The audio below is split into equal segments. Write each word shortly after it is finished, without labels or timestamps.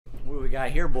What do we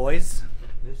got here, boys?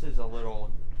 This is a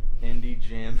little indie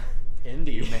gym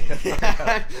Indie. you made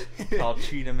us called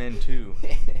Cheetah Men 2.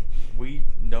 We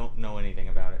don't know anything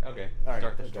about it. Okay,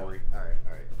 start the story. Alright.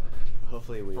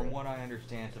 Hopefully we... From what I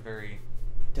understand, it's a very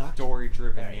Dr.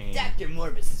 story-driven game. Dr.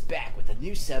 Morbus is back with a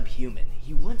new subhuman.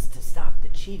 He wants to stop the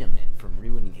Cheetah Men from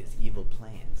ruining his evil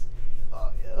plans.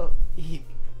 He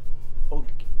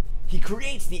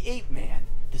creates the Ape Man,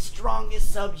 the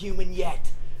strongest subhuman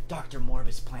yet. Dr.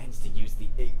 Morbus plans to use the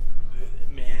Ape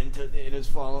Man in his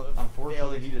fall.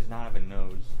 Unfortunately, he does not have a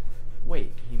nose.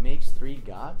 Wait, he makes 3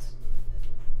 gods?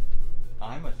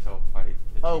 I must help fight.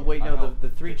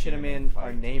 The 3 Cheetah Men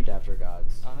are named after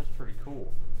gods. Oh, that's pretty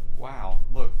cool. Wow,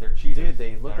 look, they're cheetahs. Dude,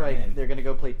 they look like they're gonna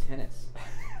go play tennis.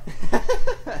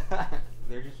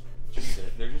 They're just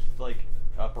cheetahs. They're just like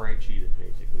upright cheetahs,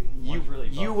 basically.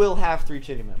 You will have 3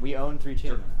 Cheetah Men. We own 3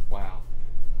 Cheetah Men. Wow.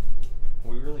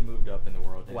 We really moved up in the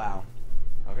world. Wow.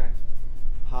 We? Okay.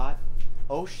 Hot.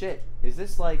 Oh shit. Is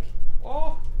this like...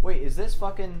 Oh! Wait, is this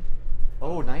fucking...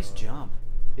 Oh, nice jump.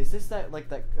 Is this a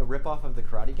ripoff of the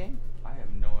karate game? I have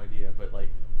no idea, but like...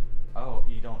 Oh,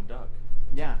 you don't duck.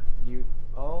 Yeah, you...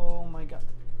 Oh my god.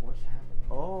 What's happening?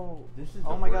 Oh. This is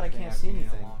oh my god, I can't see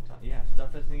anything. Yeah,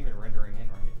 stuff isn't even rendering in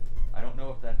right. I don't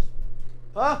know if that's...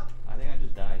 Ah! I think I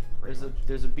just died.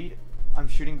 There's a beat... I'm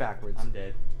shooting backwards. I'm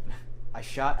dead. I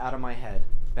shot out of my head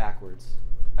backwards.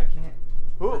 I can't...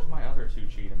 Ooh. Where's my other 2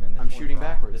 Cheetah Men? I'm shooting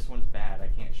backwards. This one's bad. I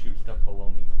can't shoot stuff below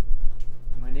me.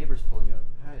 My neighbor's pulling up.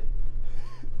 Hey.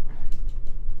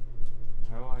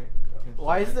 How do I...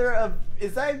 Why is there a...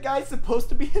 Is that guy supposed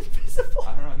to be invisible?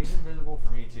 I don't know. He's invisible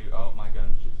for me too. Oh, my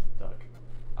gun's just stuck.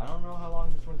 I don't know how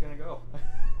long this one's gonna go.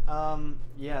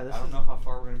 Yeah, this I don't know how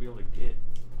far we're gonna be able to get.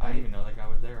 I didn't even know that guy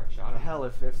was there. I shot him. Hell,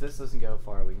 if this doesn't go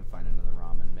far, we can find another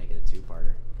ROM and make it a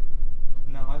 2-parter.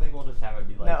 No, I think we'll just have it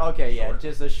be like... No, okay, short. yeah,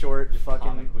 just a short Just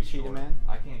fucking Cheetah short. Man.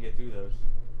 I can't get through those.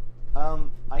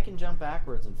 I can jump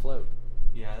backwards and float.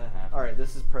 Yeah, that happens. Alright,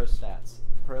 this is pro stats.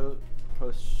 Pro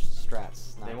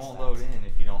strats. They won't stats. load in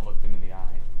if you don't look them in the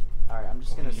eye. Alright, I'm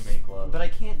just Only gonna... you make gloves. But I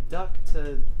can't duck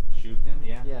to... Shoot them?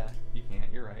 Yeah. Yeah. You can't.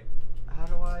 You're right. How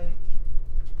do I...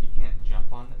 You can't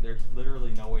jump on them. There's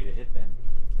literally no way to hit them.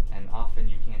 And often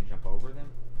you can't jump over them.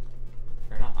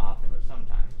 Or not often, but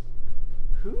sometimes.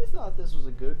 Who thought this was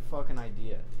a good fucking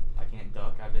idea? I can't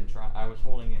duck. I've been trying. I was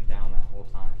holding him down that whole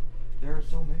time. There are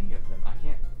so many of them. I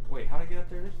can't. Wait, how to get up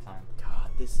there this time? God,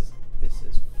 this is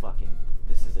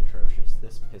atrocious.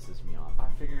 This pisses me off. I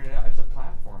figured it out. It's a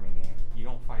platforming game. You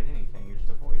don't fight anything. You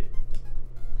just avoid it.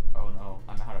 Oh no,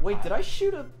 I'm out of. Wait, did I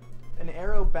shoot an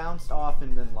arrow bounced off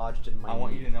and then lodged in my knee? I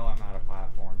want you to know I'm out of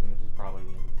platforms, and this is probably the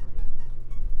end for me.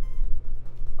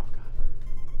 Oh god.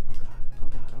 Oh god. Oh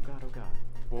god. Oh god. Oh god.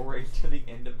 We'll race to the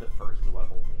end of the first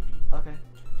level, maybe. Okay.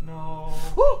 No.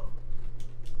 Woo!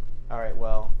 Alright,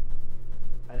 well,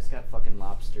 I just got fucking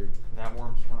lobstered. That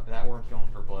worm's going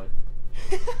for blood.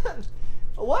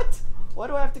 What? Why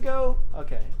do I have to go?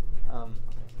 Okay.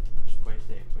 Just play safe,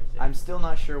 play safe. I'm still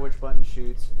not sure which button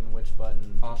shoots and which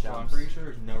button also, jumps. I'm pretty sure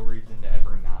there's no reason to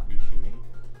ever not be shooting.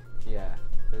 Yeah,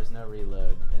 there's no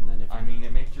reload, and then if I mean,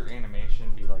 it makes your animation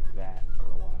be like that for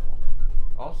a while.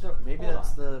 Also, maybe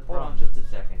that's the Hold problem. on just a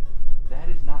second. That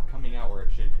is not coming out where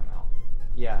it should come out.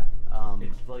 Yeah.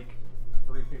 It's like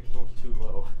 3 pixels too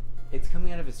low. It's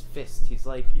coming out of his fist. He's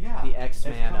like Yeah, the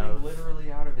X-Man it's coming of...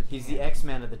 literally out of his He's hand. the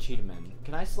X-Man of the Cheetah Men.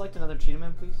 Can I select another Cheetah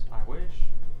Man, please? I wish.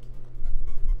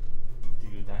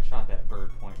 Dude, I shot that bird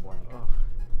point blank. Ugh.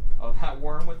 Oh, that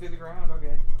worm went through the ground?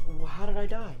 Okay. Well, how did I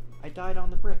die? I died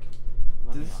on the brick.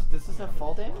 Does this have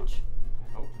fall damage?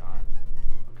 I hope not.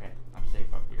 Okay, I'm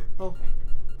safe up here. Oh. Thank you.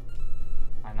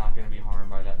 I'm not going to be harmed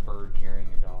by that bird carrying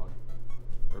a dog.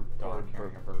 Or dog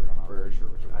carrying a bird. I'm not really sure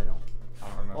which it was. I don't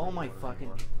remember. Oh the my word fucking...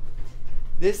 anymore.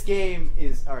 This game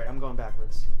is... Alright, I'm going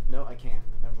backwards. No, I can't.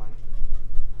 Never mind.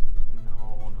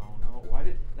 No. Why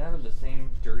did... That was the same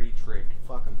dirty trick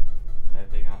Fuck him.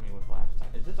 that they got me with last time.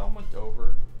 Is this almost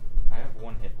over? I have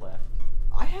 1 hit left.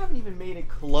 I haven't even made it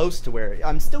close to where...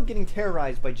 I'm still getting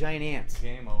terrorized by giant ants.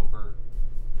 Game over.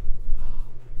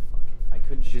 Fuck. I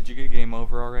couldn't shoot... Did you get game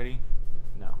over already?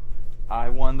 No. I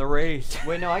won the race.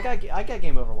 Wait, no, I got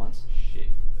game over once. Shit.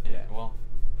 Yeah, well,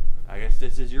 I guess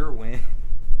this is your win.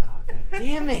 Oh, god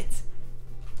damn it!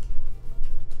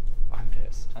 I'm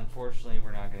pissed. Unfortunately,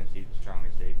 we're not going to see the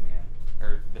strongest Ape Man.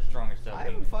 Or the strongest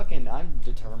I'm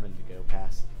determined to go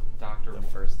past Doctor the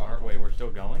first level. Wait, we're still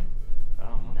going? Oh,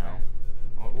 okay.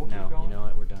 No. We'll keep No, going. you know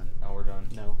what? We're done. Oh, we're done.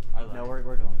 No. I love No, it.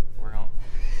 we're going. We're going.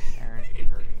 Aaron, you're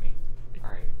hurting me.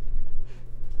 Alright.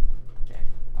 Okay,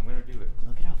 I'm going to do it.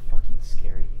 Look at how fucking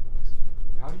scary he looks.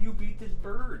 How do you beat this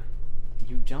bird?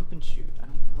 You jump and shoot. I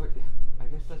don't know. But I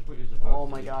guess that's what is Oh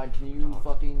my god, can you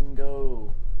fucking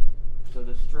go? So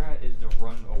the strat is to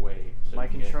run away. So My you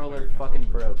can get controller clear jump fucking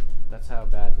over. broke. That's how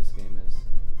bad this game is.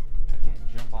 I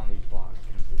can't jump on these blocks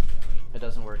consistently. It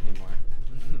doesn't work anymore.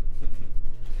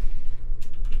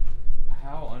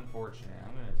 How unfortunate.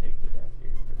 I'm gonna take the death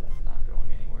here because that's not going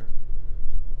anywhere.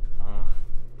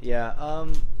 Yeah,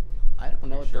 I don't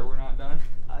know. You sure we're not done?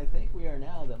 I think we are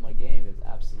now that my game is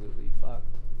absolutely fucked.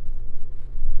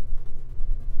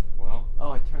 Well.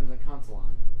 Oh, I turned the console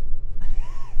on.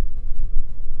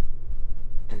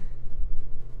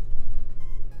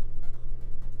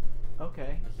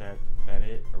 Okay. Is that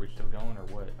it? Are we still going or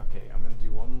what? Okay, I'm gonna do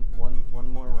one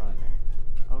more run.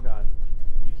 Okay. Oh god.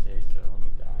 You say so. Let me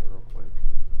die real quick.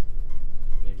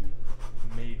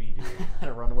 Maybe do. I had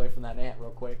to run away from that ant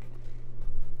real quick.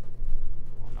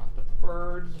 Well, not the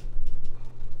birds.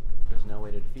 There's no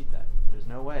way to defeat that. There's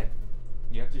no way.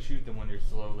 You have to shoot them when they're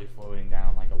slowly floating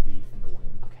down like a leaf in the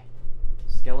wind. Okay.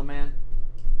 Skeleman.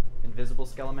 Invisible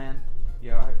Skeleman.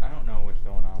 Yeah, I don't know what's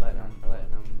going on. Letting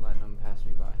them pass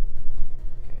me by.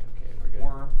 Okay, we're good.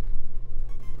 Worm.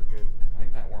 We're good. I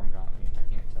think that worm got me.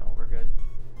 I can't tell. We're good.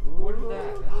 Ooh. What is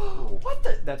that? That's cruel. What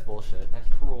the? That's bullshit. That's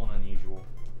cruel and unusual.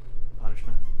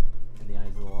 Punishment in the eyes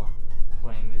of the law.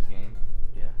 Playing this game.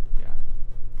 Yeah. Yeah.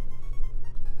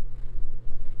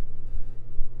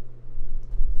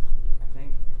 I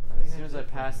think As soon as I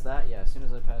pass that,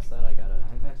 I gotta. I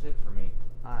think that's it for me.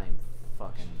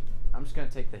 I'm just gonna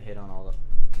take the hit on all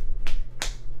the.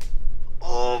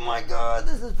 Oh my god,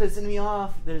 this is pissing me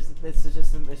off. It's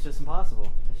just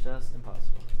impossible. It's just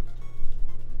impossible.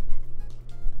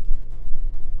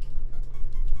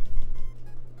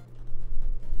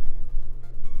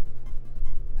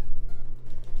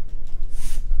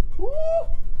 Woo!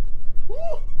 Woo!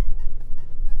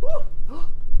 Woo!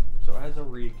 So as a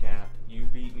recap, you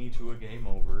beat me to a game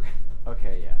over.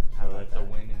 Okay, yeah. How So about that's that? a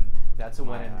win in That's a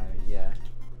my win. eyes. Yeah.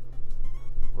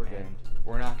 We're good. And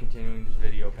we're not continuing this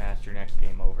video past your next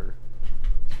game over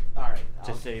All right.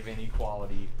 to save any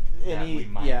quality that Any- we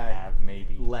might yeah, have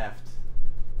maybe. left.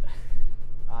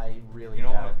 I really You know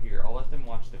doubt. what? Here, I'll let them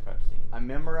watch the cutscene. I'm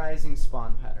memorizing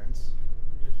spawn patterns.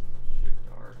 Just shift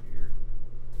R here.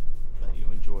 Let you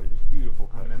enjoy this beautiful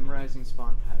cutscene. I'm memorizing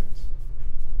spawn patterns.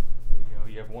 There you go.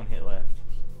 You have one hit left.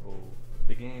 Oh,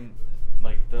 the game,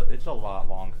 it's a lot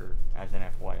longer. As an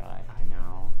FYI, I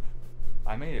know.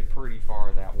 I made it pretty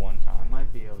far that one I time.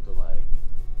 might be able to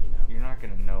You're not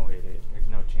gonna no-hit it. There's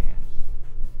no chance.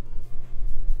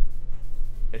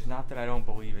 It's not that I don't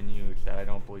believe in you. It's that I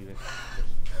don't believe in.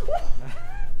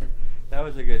 That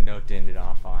was a good note to end it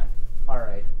off on. All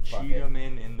right. Fuck it. Cheetah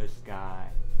in the sky.